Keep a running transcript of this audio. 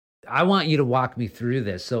I want you to walk me through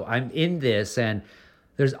this. So I'm in this, and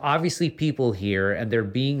there's obviously people here, and they're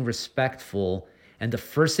being respectful. And the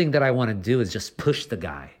first thing that I want to do is just push the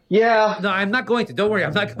guy. Yeah. No, I'm not going to. Don't worry.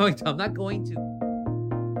 I'm not going to. I'm not going to.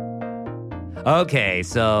 Okay,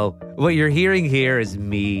 so what you're hearing here is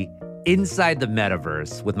me inside the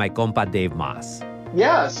metaverse with my compa Dave Moss.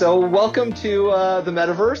 Yeah, so welcome to the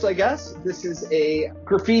metaverse, I guess. This is a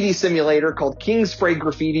graffiti simulator called King Spray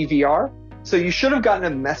Graffiti VR. So you should have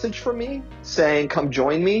gotten a message from me saying, come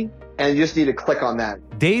join me, and you just need to click on that.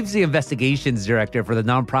 Dave's the investigations director for the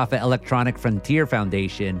nonprofit Electronic Frontier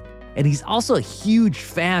Foundation, and he's also a huge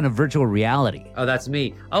fan of virtual reality. Oh, that's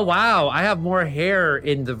me. Oh, wow, I have more hair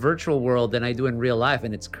in the virtual world than I do in real life,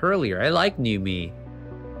 and it's curlier. I like new me.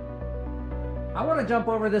 I want to jump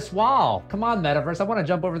over this wall. Come on, metaverse. I want to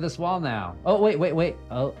jump over this wall now. Oh, wait.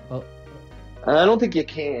 Oh. I don't think you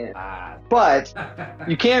can. But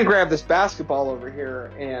you can grab this basketball over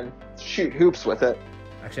here and shoot hoops with it.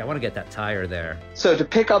 Actually, I want to get that tire there. So to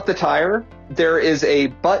pick up the tire, there is a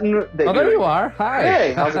button that there you are. Hi.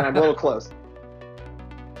 Hey, how's it? I'm a little close.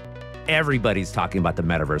 Everybody's talking about the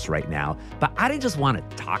metaverse right now, but I didn't just want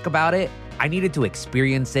to talk about it. I needed to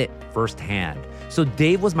experience it firsthand. So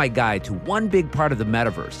Dave was my guide to one big part of the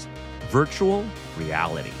metaverse, virtual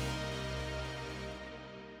reality.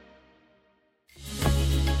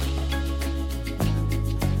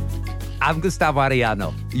 I'm Gustavo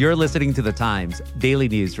Arellano. You're listening to The Times, daily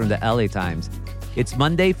news from the LA Times. It's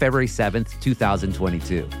Monday, February 7th,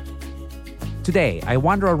 2022. Today, I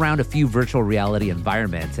wander around a few virtual reality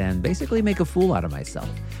environments and basically make a fool out of myself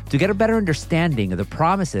to get a better understanding of the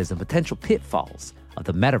promises and potential pitfalls of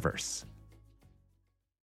the metaverse.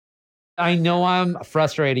 I know I'm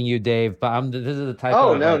frustrating you, Dave, but this is the type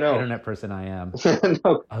of internet person I am.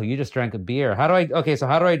 No. Oh, you just drank a beer. How do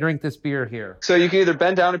I drink this beer here? So you can either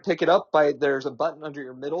bend down and pick it up there's a button under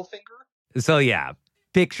your middle finger. So yeah,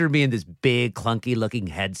 picture me in this big, clunky-looking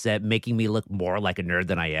headset, making me look more like a nerd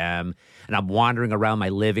than I am. And I'm wandering around my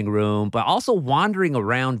living room, but also wandering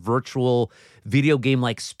around virtual video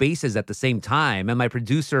game-like spaces at the same time. And my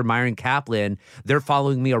producer, Myron Kaplan, they're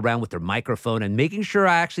following me around with their microphone and making sure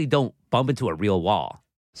I actually don't bump into a real wall.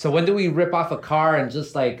 So when do we rip off a car and just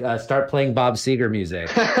start playing Bob Seger music?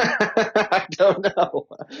 I don't know.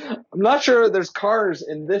 I'm not sure there's cars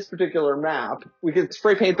in this particular map. We could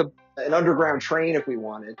spray paint an underground train if we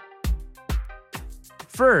wanted.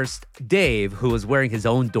 First, Dave, who was wearing his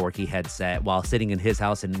own dorky headset while sitting in his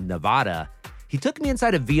house in Nevada, he took me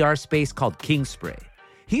inside a VR space called King Spray.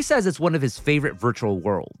 He says it's one of his favorite virtual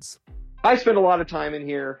worlds. I spend a lot of time in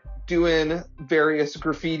here doing various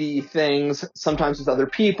graffiti things, sometimes with other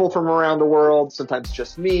people from around the world, sometimes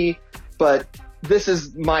just me. But this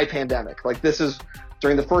is my pandemic. This is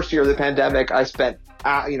during the first year of the pandemic, I spent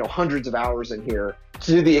hundreds of hours in here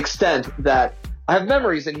to the extent that I have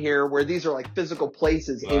memories in here where these are like physical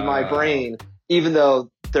places in my brain, even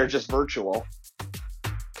though they're just virtual.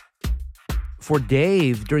 For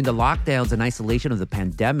Dave, during the lockdowns and isolation of the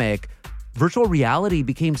pandemic, virtual reality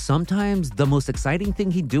became sometimes the most exciting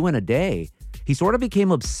thing he'd do in a day. He sort of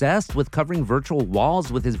became obsessed with covering virtual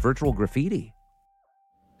walls with his virtual graffiti.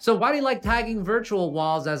 So why do you like tagging virtual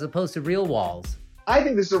walls as opposed to real walls? I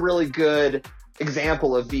think this is a really good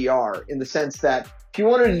example of VR in the sense that if you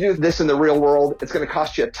wanted to do this in the real world, it's going to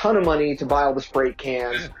cost you a ton of money to buy all the spray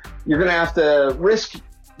cans. You're going to have to risk,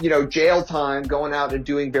 jail time going out and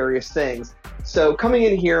doing various things. So coming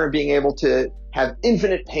in here and being able to have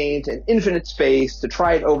infinite paint and infinite space to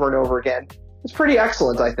try it over and over again, it's pretty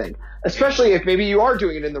excellent, I think. Especially if maybe you are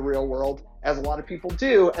doing it in the real world, as a lot of people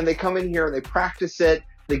do, and they come in here and they practice it,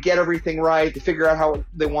 they get everything right, they figure out how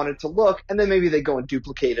they want it to look, and then maybe they go and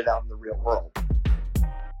duplicate it out in the real world.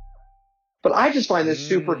 But I just find this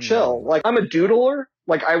super chill. I'm a doodler.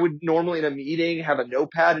 I would normally in a meeting have a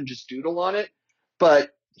notepad and just doodle on it. But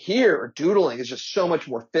here, doodling is just so much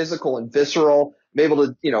more physical and visceral. I'm able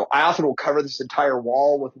to, I often will cover this entire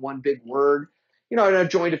wall with one big word. And I've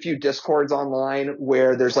joined a few Discords online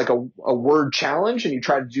where there's a word challenge and you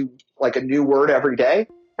try to do a new word every day.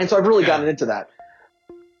 And so I've really gotten into that.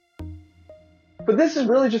 But this has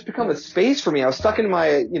really just become a space for me. I was stuck in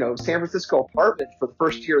my, San Francisco apartment for the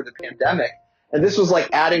first year of the pandemic. And this was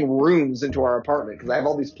adding rooms into our apartment because I have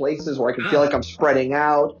all these places where I can feel like I'm spreading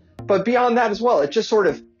out. But beyond that as well, it just sort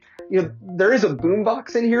of, there is a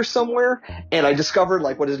boombox in here somewhere. And I discovered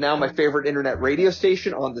what is now my favorite internet radio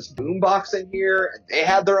station on this boombox in here. And they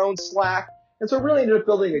had their own Slack. And so I really ended up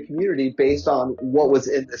building a community based on what was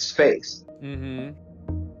in this space. Mm-hmm.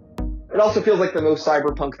 It also feels like the most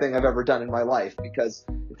cyberpunk thing I've ever done in my life because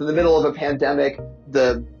it's in the middle of a pandemic.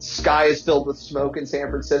 The sky is filled with smoke in San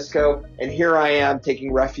Francisco, and here I am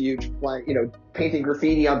taking refuge, painting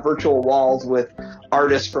graffiti on virtual walls with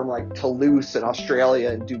artists from like Toulouse and Australia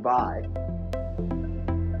and Dubai.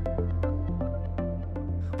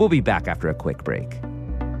 We'll be back after a quick break.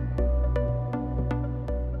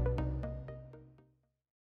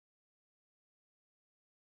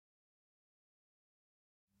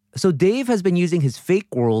 So Dave has been using his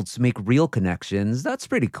fake worlds to make real connections. That's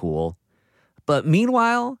pretty cool. But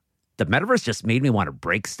meanwhile, the metaverse just made me want to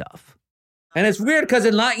break stuff. And it's weird because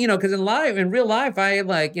in real life, I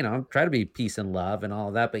try to be peace and love and all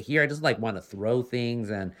of that. But here I just want to throw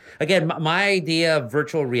things. And again, my idea of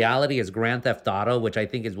virtual reality is Grand Theft Auto, which I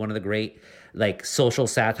think is one of the great social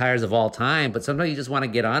satires of all time. But sometimes you just want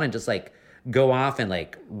to get on and just go off and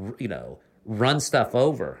run stuff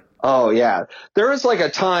over. Oh, yeah. There was a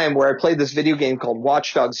time where I played this video game called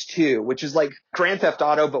Watch Dogs 2, which is like Grand Theft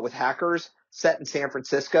Auto, but with hackers, set in San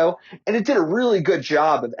Francisco. And it did a really good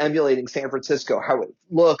job of emulating San Francisco, how it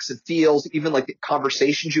looks, it feels, even the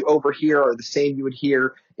conversations you overhear are the same you would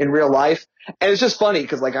hear in real life. And it's just funny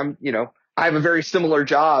because I have a very similar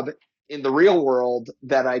job in the real world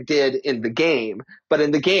that I did in the game. But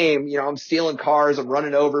in the game, I'm stealing cars, I'm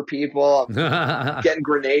running over people, I'm getting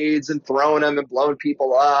grenades and throwing them and blowing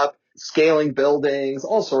people up, scaling buildings,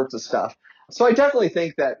 all sorts of stuff. So I definitely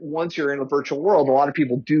think that once you're in a virtual world, a lot of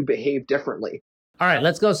people do behave differently. All right,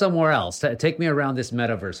 let's go somewhere else. Take me around this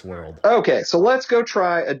metaverse world. Okay, so let's go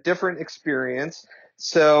try a different experience.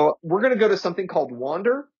 So we're going to go to something called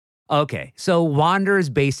Wander. Okay, so Wander is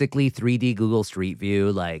basically 3D Google Street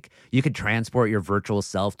View. You could transport your virtual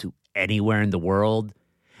self to anywhere in the world.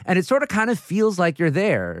 And it sort of kind of feels like you're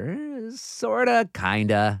there. Sort of,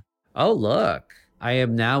 kind of. Oh, look. I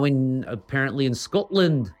am now apparently in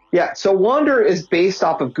Scotland. Yeah, so Wander is based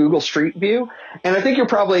off of Google Street View. And I think you're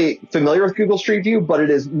probably familiar with Google Street View, but it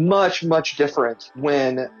is much, much different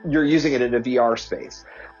when you're using it in a VR space.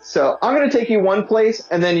 So I'm going to take you one place,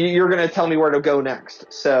 and then you're going to tell me where to go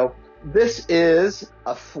next. So this is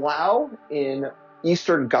a Flow in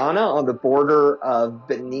eastern Ghana on the border of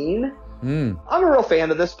Benin. I'm a real fan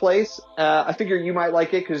of this place. I figure you might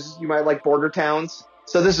like it because you might like border towns.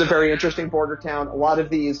 So this is a very interesting border town. A lot of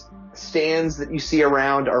these stands that you see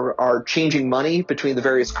around are changing money between the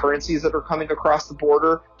various currencies that are coming across the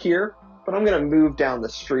border here. But I'm going to move down the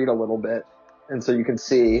street a little bit. And so you can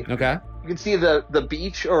see, okay, you can see the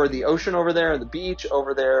beach or the ocean over there and the beach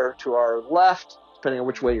over there to our left, depending on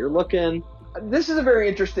which way you're looking. This is a very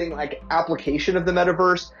interesting application of the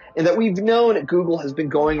metaverse in that we've known Google has been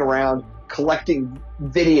going around collecting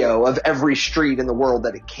video of every street in the world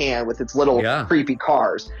that it can with its little creepy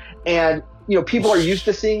cars. And, people are used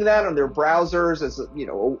to seeing that on their browsers as,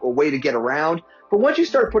 a way to get around. But once you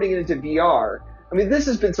start putting it into VR, this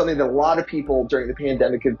has been something that a lot of people during the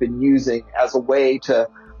pandemic have been using as a way to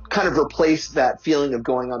kind of replace that feeling of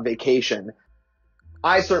going on vacation.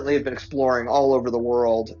 I certainly have been exploring all over the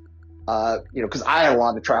world, because I had a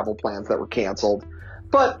lot of travel plans that were canceled.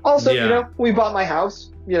 But also, when we bought my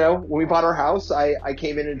house, when we bought our house, I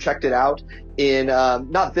came in and checked it out in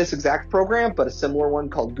not this exact program, but a similar one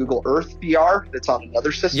called Google Earth VR that's on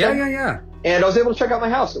another system. Yeah. And I was able to check out my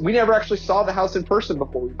house. We never actually saw the house in person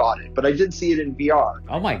before we bought it, but I did see it in VR.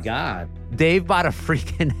 Oh my God. Dave bought a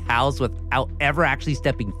freaking house without ever actually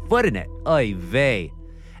stepping foot in it. Oy vey.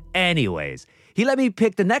 Anyways, he let me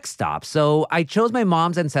pick the next stop, so I chose my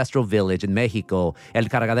mom's ancestral village in Mexico, El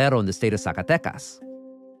Cargadero in the state of Zacatecas.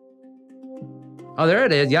 Oh, there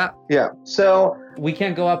it is, yeah. Yeah, so... We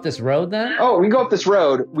can't go up this road then? Oh, we can go up this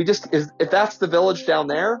road. If that's the village down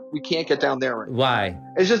there, we can't get down there right now. Why?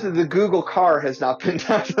 It's just that the Google car has not been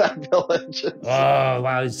down to that village. Oh,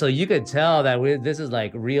 wow. So you could tell that this is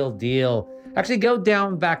real deal. Actually, go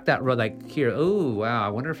down back that road here. Oh, wow. I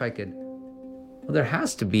wonder if I could... Well, there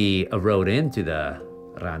has to be a road into the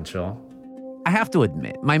rancho. I have to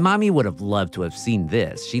admit, my mommy would have loved to have seen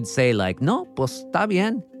this. She'd say no, pues está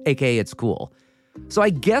bien, aka it's cool. So I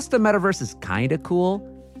guess the metaverse is kind of cool,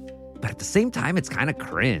 but at the same time, it's kind of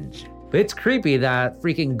cringe. But it's creepy that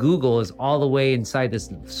freaking Google is all the way inside this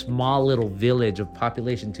small little village of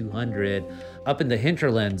population 200 up in the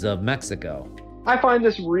hinterlands of Mexico. I find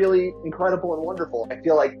this really incredible and wonderful. I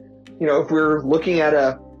feel like, if we're looking at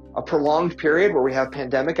a prolonged period where we have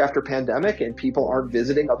pandemic after pandemic and people aren't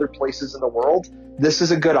visiting other places in the world, this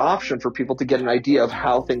is a good option for people to get an idea of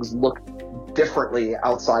how things look differently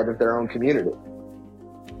outside of their own community.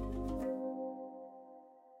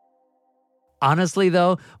 Honestly,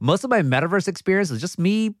 though, most of my metaverse experience was just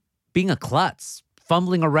me being a klutz,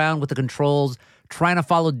 fumbling around with the controls, trying to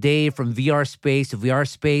follow Dave from VR space to VR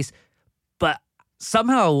space. But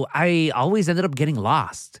somehow I always ended up getting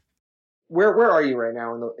lost. Where are you right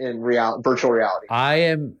now in virtual reality? I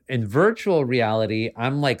am in virtual reality.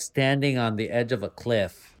 I'm like standing on the edge of a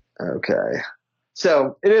cliff. Okay.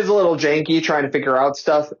 So it is a little janky trying to figure out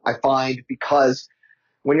stuff, I find, because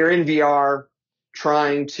when you're in VR,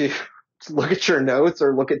 trying to look at your notes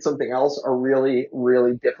or look at something else are really,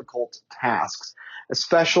 really difficult tasks,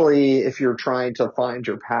 especially if you're trying to find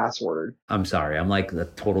your password. I'm sorry. I'm like the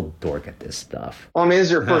total dork at this stuff. Well, I mean, this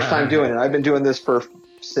is your first time doing it. I've been doing this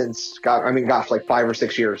since, like 5 or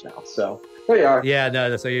 6 years now. So there you are. Yeah,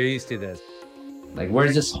 no, so you're used to this. Like,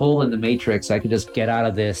 where's this hole in the matrix? I could just get out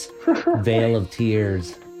of this veil of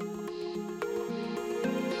tears.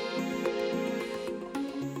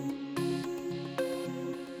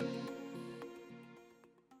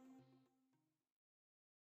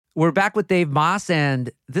 We're back with Dave Moss,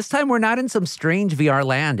 and this time we're not in some strange VR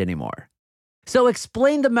land anymore. So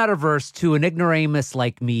explain the metaverse to an ignoramus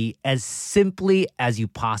like me as simply as you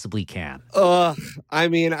possibly can. I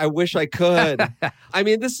mean, I wish I could. I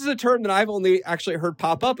mean, this is a term that I've only actually heard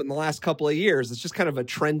pop up in the last couple of years. It's just kind of a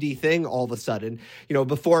trendy thing all of a sudden. You know,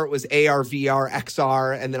 before it was AR, VR,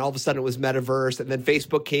 XR, and then all of a sudden it was metaverse, and then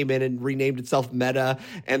Facebook came in and renamed itself Meta,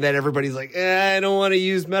 and then everybody's like, I don't want to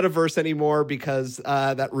use metaverse anymore because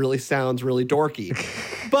that really sounds really dorky.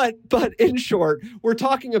 But in short, we're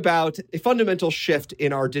talking about a fundamental shift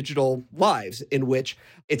in our digital lives in which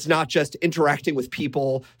it's not just interacting with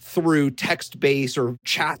people through text-based or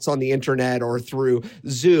chats on the internet or through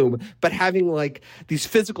Zoom, but having like these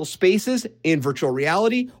physical spaces in virtual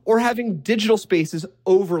reality or having digital spaces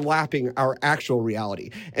overlapping our actual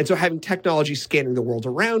reality. And so having technology scanning the world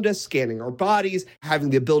around us, scanning our bodies, having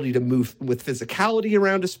the ability to move with physicality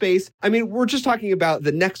around a space. I mean, we're just talking about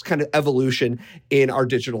the next kind of evolution in our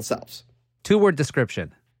digital selves. 2-word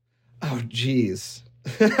description. Oh, geez.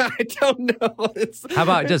 I don't know. How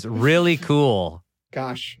about just really cool?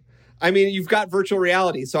 Gosh. I mean, you've got virtual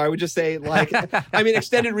reality. So I would just say, like, I mean,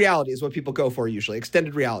 extended reality is what people go for usually.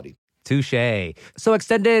 Extended reality. Touche. So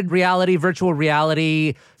extended reality, virtual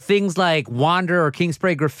reality, things like Wander or King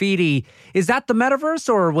Spray Graffiti, is that the metaverse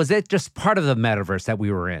or was it just part of the metaverse that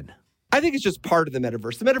we were in? I think it's just part of the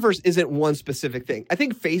metaverse. The metaverse isn't one specific thing. I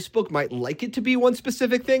think Facebook might like it to be one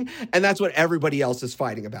specific thing, and that's what everybody else is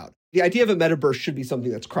fighting about. The idea of a metaverse should be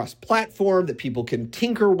something that's cross-platform, that people can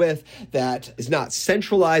tinker with, that is not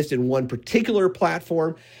centralized in one particular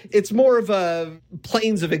platform. It's more of a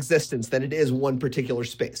planes of existence than it is one particular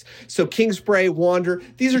space. So King Spray, Wander,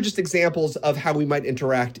 these are just examples of how we might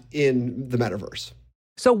interact in the metaverse.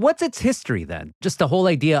 So what's its history then? Just the whole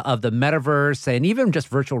idea of the metaverse and even just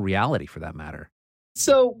virtual reality for that matter.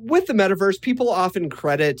 So with the metaverse, people often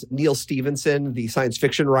credit Neal Stephenson, the science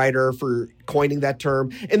fiction writer, for coining that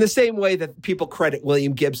term in the same way that people credit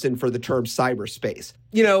William Gibson for the term cyberspace.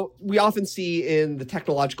 You know, we often see in the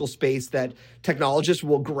technological space that technologists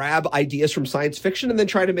will grab ideas from science fiction and then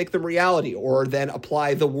try to make them reality, or then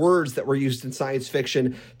apply the words that were used in science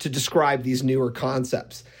fiction to describe these newer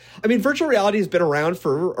concepts. I mean, virtual reality has been around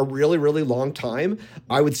for a really, really long time.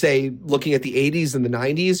 I would say looking at the 80s and the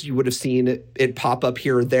 90s, you would have seen it pop up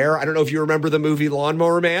here and there. I don't know if you remember the movie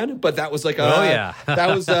Lawnmower Man, but that was like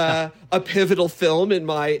a pivotal film in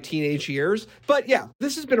my teenage years. But yeah,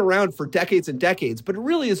 this has been around for decades and decades, but it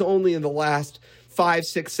really is only in the last 5,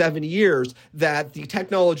 6, 7 years that the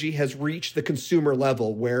technology has reached the consumer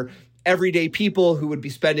level where everyday people who would be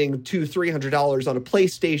spending $200-$300 on a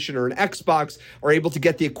PlayStation or an Xbox are able to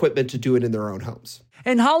get the equipment to do it in their own homes.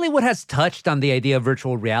 And Hollywood has touched on the idea of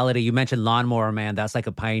virtual reality. You mentioned Lawnmower Man. That's like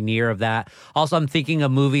a pioneer of that. Also, I'm thinking of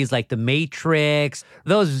movies like The Matrix,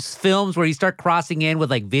 those films where you start crossing in with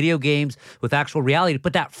like video games with actual reality.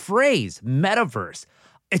 But that phrase, metaverse,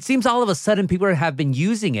 it seems all of a sudden people have been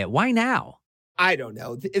using it. Why now? I don't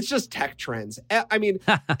know. It's just tech trends. I mean,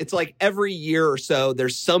 it's like every year or so,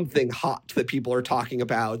 there's something hot that people are talking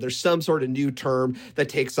about. There's some sort of new term that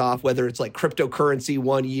takes off, whether it's like cryptocurrency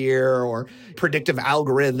one year or predictive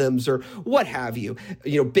algorithms or what have you.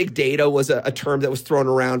 You know, big data was a term that was thrown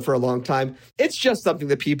around for a long time. It's just something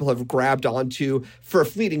that people have grabbed onto for a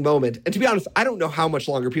fleeting moment. And to be honest, I don't know how much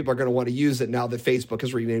longer people are going to want to use it now that Facebook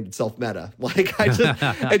has renamed itself Meta. Like,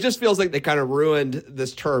 it just feels like they kind of ruined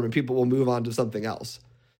this term and people will move on to something else.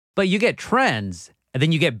 But you get trends and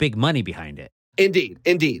then you get big money behind it.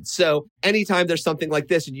 Indeed. So anytime there's something like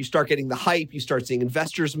this and you start getting the hype, you start seeing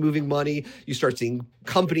investors moving money, you start seeing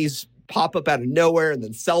companies pop up out of nowhere and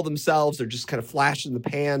then sell themselves. They're just kind of flash in the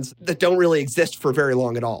pans that don't really exist for very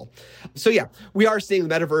long at all. So yeah, we are seeing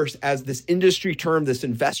the metaverse as this industry term, this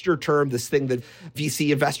investor term, this thing that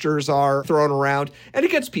VC investors are throwing around, and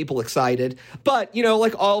it gets people excited. But,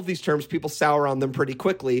 like all of these terms, people sour on them pretty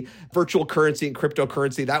quickly. Virtual currency and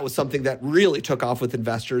cryptocurrency, that was something that really took off with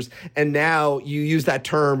investors. And now you use that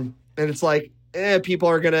term and it's like, people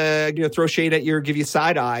are going to throw shade at you or give you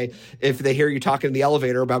side eye if they hear you talking in the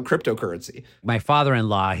elevator about cryptocurrency. My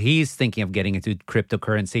father-in-law, he's thinking of getting into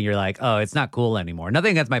cryptocurrency. You're like, oh, it's not cool anymore.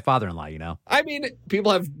 Nothing against my father-in-law, I mean,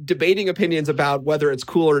 people have debating opinions about whether it's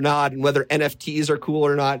cool or not and whether NFTs are cool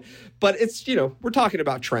or not. But it's, we're talking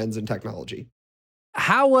about trends in technology.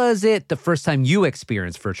 How was it the first time you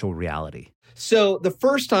experienced virtual reality? So the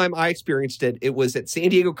first time I experienced it, it was at San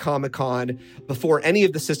Diego Comic-Con before any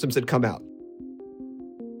of the systems had come out.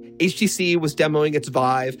 HTC was demoing its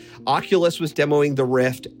Vive, Oculus was demoing the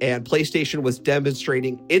Rift, and PlayStation was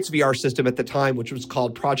demonstrating its VR system at the time, which was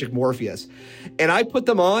called Project Morpheus. And I put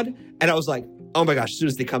them on, and I was like, oh my gosh, as soon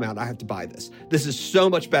as they come out, I have to buy this. This is so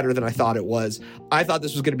much better than I thought it was. I thought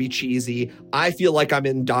this was going to be cheesy. I feel like I'm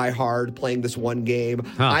in Die Hard playing this one game.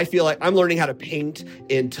 I feel like I'm learning how to paint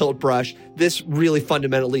in Tilt Brush. This really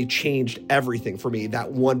fundamentally changed everything for me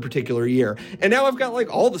that one particular year. And now I've got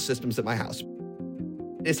all the systems at my house.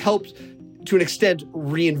 It's helped, to an extent,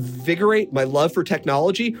 reinvigorate my love for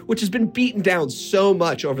technology, which has been beaten down so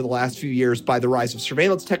much over the last few years by the rise of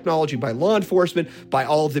surveillance technology, by law enforcement, by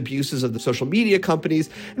all of the abuses of the social media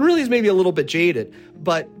companies, and really is maybe a little bit jaded.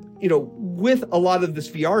 But, with a lot of this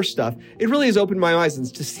VR stuff, it really has opened my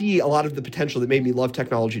eyes to see a lot of the potential that made me love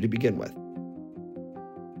technology to begin with.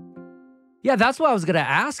 Yeah, that's what I was going to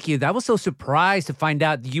ask you. I was so surprised to find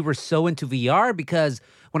out that you were so into VR because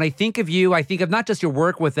when I think of you, I think of not just your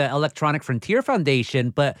work with the Electronic Frontier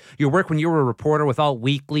Foundation, but your work when you were a reporter with Alt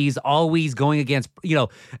Weeklies, always going against,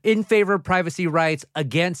 in favor of privacy rights,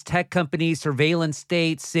 against tech companies, surveillance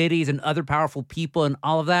states, cities, and other powerful people and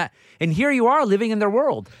all of that. And here you are living in their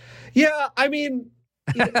world. Yeah, I mean,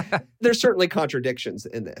 there's certainly contradictions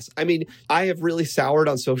in this. I mean, I have really soured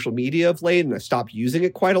on social media of late and I've stopped using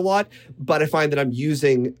it quite a lot, but I find that I'm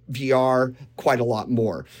using VR quite a lot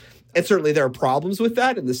more. And certainly there are problems with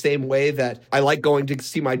that in the same way that I like going to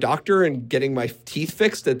see my doctor and getting my teeth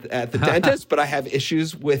fixed at the dentist, but I have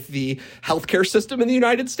issues with the healthcare system in the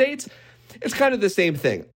United States. It's kind of the same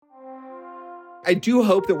thing. I do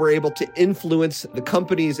hope that we're able to influence the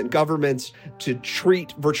companies and governments to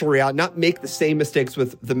treat virtual reality, not make the same mistakes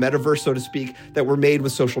with the metaverse, so to speak, that were made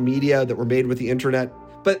with social media, that were made with the internet.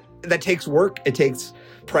 But that takes work, it takes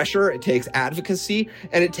pressure, it takes advocacy,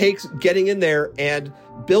 and it takes getting in there and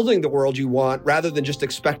building the world you want rather than just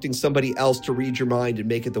expecting somebody else to read your mind and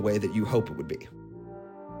make it the way that you hope it would be.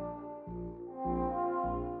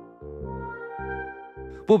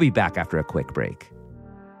 We'll be back after a quick break.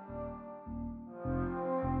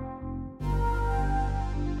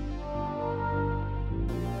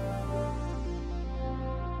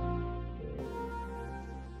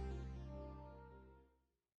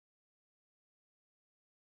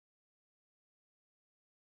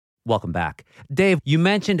 Welcome back. Dave, you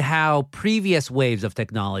mentioned how previous waves of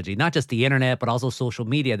technology, not just the internet, but also social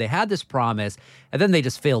media, they had this promise and then they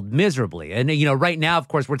just failed miserably. And, right now, of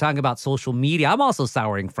course, we're talking about social media. I'm also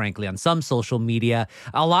souring, frankly, on some social media.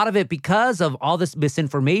 A lot of it because of all this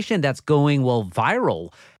misinformation that's going,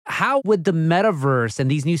 viral. How would the metaverse and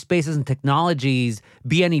these new spaces and technologies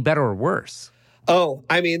be any better or worse? Oh,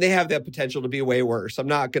 I mean, they have the potential to be way worse. I'm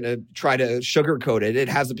not going to try to sugarcoat it. It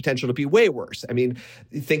has the potential to be way worse. I mean,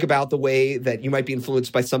 think about the way that you might be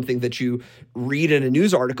influenced by something that you read in a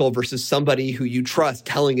news article versus somebody who you trust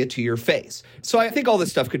telling it to your face. So I think all this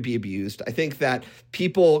stuff could be abused. I think that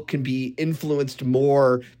people can be influenced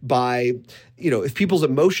more by, if people's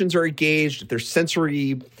emotions are engaged, if their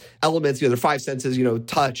sensory elements, their five senses,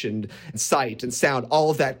 touch and sight and sound, all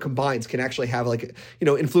of that combines can actually have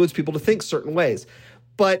influence people to think certain ways.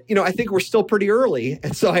 But, I think we're still pretty early.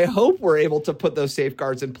 And so I hope we're able to put those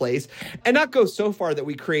safeguards in place and not go so far that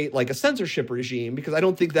we create a censorship regime, because I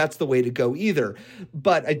don't think that's the way to go either.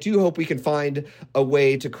 But I do hope we can find a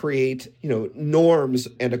way to create, norms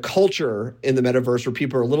and a culture in the metaverse where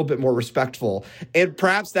people are a little bit more respectful. And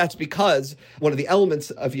perhaps that's because one of the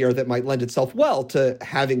elements of VR that might lend itself well to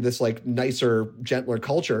having this nicer, gentler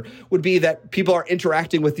culture would be that people are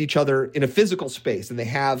interacting with each other in a physical space and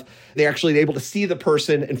they're actually able to see the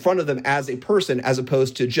person in front of them as a person, as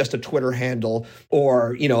opposed to just a Twitter handle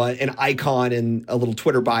or, an icon in a little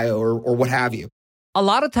Twitter bio or what have you. A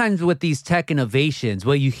lot of times with these tech innovations,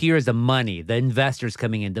 what you hear is the money, the investors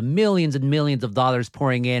coming in, the millions and millions of dollars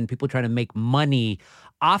pouring in, people trying to make money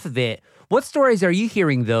off of it, what stories are you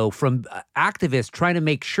hearing, though, from activists trying to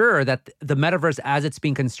make sure that the metaverse, as it's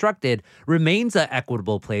being constructed, remains an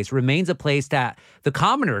equitable place, remains a place that the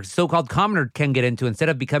commoner, so-called commoner, can get into instead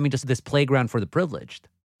of becoming just this playground for the privileged?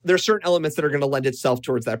 There are certain elements that are going to lend itself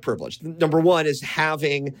towards that privilege. Number one is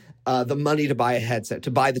having the money to buy a headset, to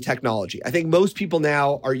buy the technology. I think most people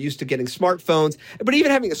now are used to getting smartphones, but even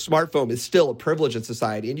having a smartphone is still a privilege in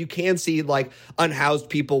society. And you can see like unhoused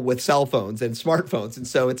people with cell phones and smartphones. And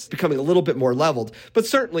so it's becoming a little bit more leveled. But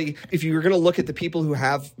certainly, if you're going to look at the people who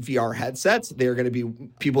have VR headsets, they're going to be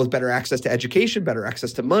people with better access to education, better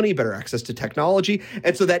access to money, better access to technology.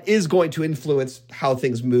 And so that is going to influence how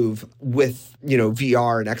things move with,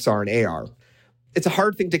 VR and XR and AR. It's a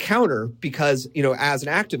hard thing to counter because, as an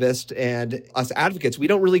activist and us advocates, we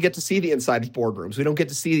don't really get to see the inside of boardrooms. We don't get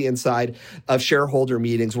to see the inside of shareholder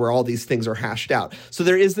meetings where all these things are hashed out. So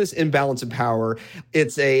there is this imbalance in power.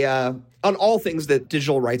 It's on all things that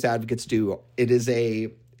digital rights advocates do, it is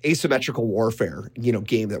a asymmetrical warfare,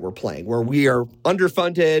 game that we're playing, where we are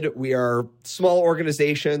underfunded, we are small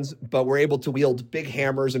organizations, but we're able to wield big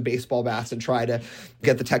hammers and baseball bats and try to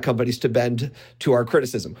get the tech companies to bend to our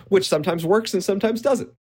criticism, which sometimes works and sometimes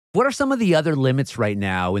doesn't. What are some of the other limits right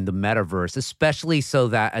now in the metaverse, especially so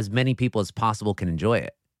that as many people as possible can enjoy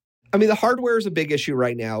it? I mean, the hardware is a big issue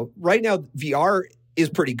right now. Right now, VR is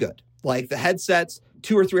pretty good. Like the headsets,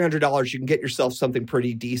 $200 or $300, you can get yourself something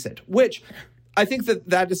pretty decent, which I think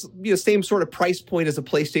that is same sort of price point as a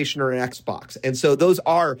PlayStation or an Xbox. And so those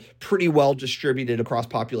are pretty well distributed across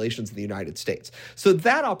populations in the United States. So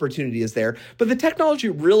that opportunity is there. But the technology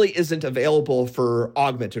really isn't available for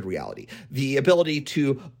augmented reality. The ability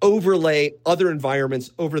to overlay other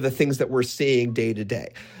environments over the things that we're seeing day to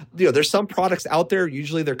day. There's some products out there.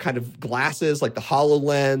 Usually they're kind of glasses like the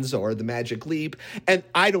HoloLens or the Magic Leap. And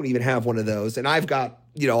I don't even have one of those. And I've got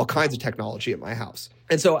all kinds of technology at my house.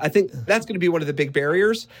 And so I think that's going to be one of the big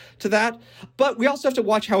barriers to that. But we also have to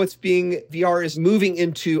watch how VR is moving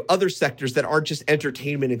into other sectors that aren't just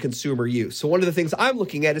entertainment and consumer use. So one of the things I'm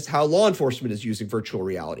looking at is how law enforcement is using virtual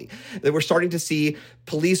reality. That we're starting to see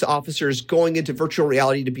police officers going into virtual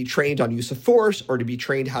reality to be trained on use of force or to be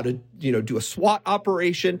trained how to, do a SWAT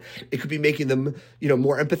operation. It could be making them,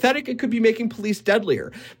 more empathetic. It could be making police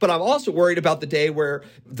deadlier. But I'm also worried about the day where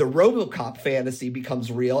the RoboCop fantasy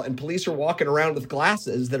becomes real and police are walking around with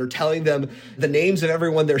glasses that are telling them the names of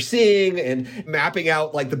everyone they're seeing and mapping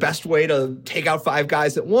out like the best way to take out 5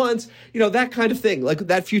 guys at once, that kind of thing. Like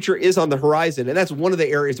that future is on the horizon. And that's one of the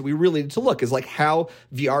areas that we really need to look is like how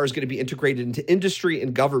VR is going to be integrated into industry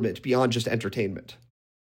and government beyond just entertainment.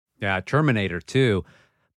 Yeah, Terminator too.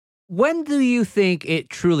 When do you think it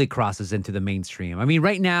truly crosses into the mainstream? I mean,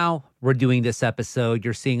 right now we're doing this episode.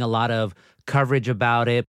 You're seeing a lot of coverage about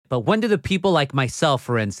it. But when do the people like myself,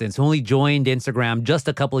 for instance, who only joined Instagram just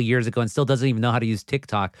a couple of years ago and still doesn't even know how to use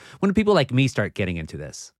TikTok, when do people like me start getting into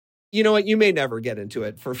this? You know what? You may never get into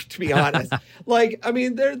it, to be honest.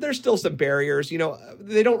 There's still some barriers.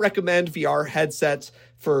 They don't recommend VR headsets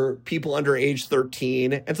for people under age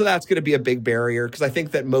 13. And so that's going to be a big barrier because I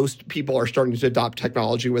think that most people are starting to adopt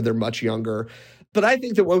technology when they're much younger. But I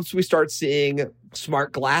think that once we start seeing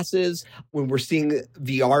smart glasses, when we're seeing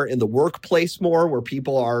VR in the workplace more, where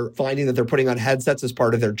people are finding that they're putting on headsets as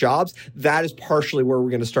part of their jobs, that is partially where we're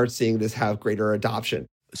going to start seeing this have greater adoption.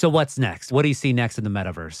 So what's next? What do you see next in the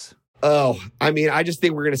metaverse? I just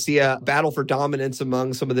think we're going to see a battle for dominance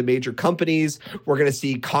among some of the major companies. We're going to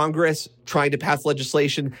see Congress trying to pass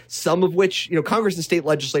legislation, some of which, Congress and state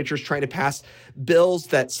legislatures trying to pass bills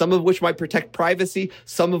that some of which might protect privacy,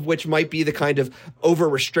 some of which might be the kind of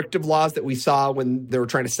over-restrictive laws that we saw when they were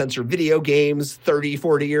trying to censor video games 30,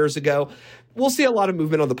 40 years ago. We'll see a lot of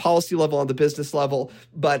movement on the policy level, on the business level,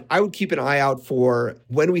 but I would keep an eye out for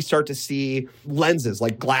when we start to see lenses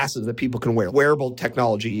like glasses that people can wear, wearable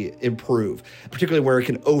technology improve, particularly where it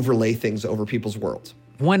can overlay things over people's worlds.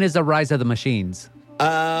 When is the rise of the machines?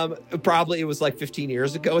 Probably it was like 15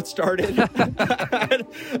 years ago it started.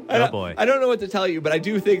 Oh boy. I don't know what to tell you, but I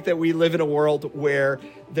do think that we live in a world where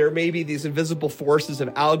there may be these invisible forces of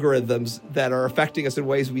algorithms that are affecting us in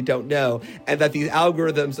ways we don't know, and that these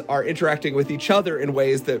algorithms are interacting with each other in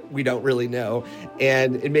ways that we don't really know.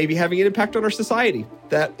 And it may be having an impact on our society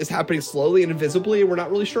that is happening slowly and invisibly, and we're not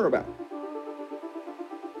really sure about.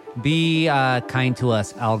 Be kind to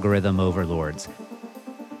us, algorithm overlords.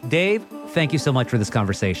 Dave, thank you so much for this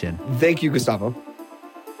conversation. Thank you, Gustavo.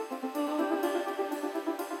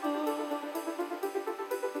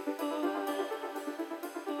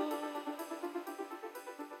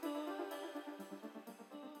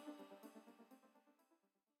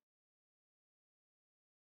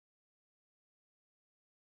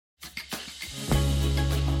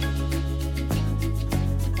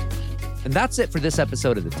 And that's it for this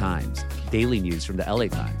episode of The Times, daily news from the LA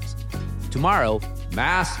Times. Tomorrow,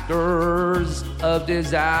 Masters of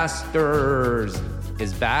Disasters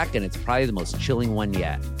is back, and it's probably the most chilling one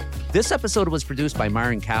yet. This episode was produced by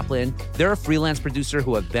Myron Kaplan. They're a freelance producer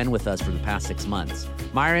who have been with us for the past 6 months.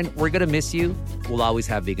 Myron, we're going to miss you. We'll always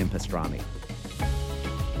have vegan pastrami.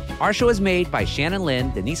 Our show is made by Shannon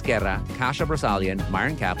Lin, Denise Guerra, Kasia Brosalian,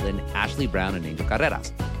 Myron Kaplan, Ashley Brown, and Angel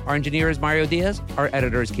Carreras. Our engineer is Mario Diaz. Our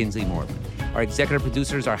editor is Kinsley Moreland. Our executive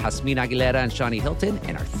producers are Jasmine Aguilera and Shawnee Hilton,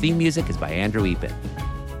 and our theme music is by Andrew Eapen.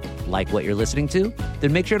 Like what you're listening to?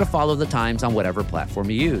 Then make sure to follow The Times on whatever platform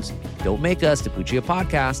you use. Don't make us Tapuchia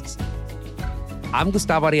Podcasts. I'm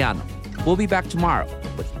Gustavo Arellano. We'll be back tomorrow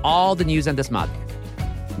with all the news and desmadre.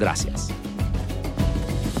 Gracias.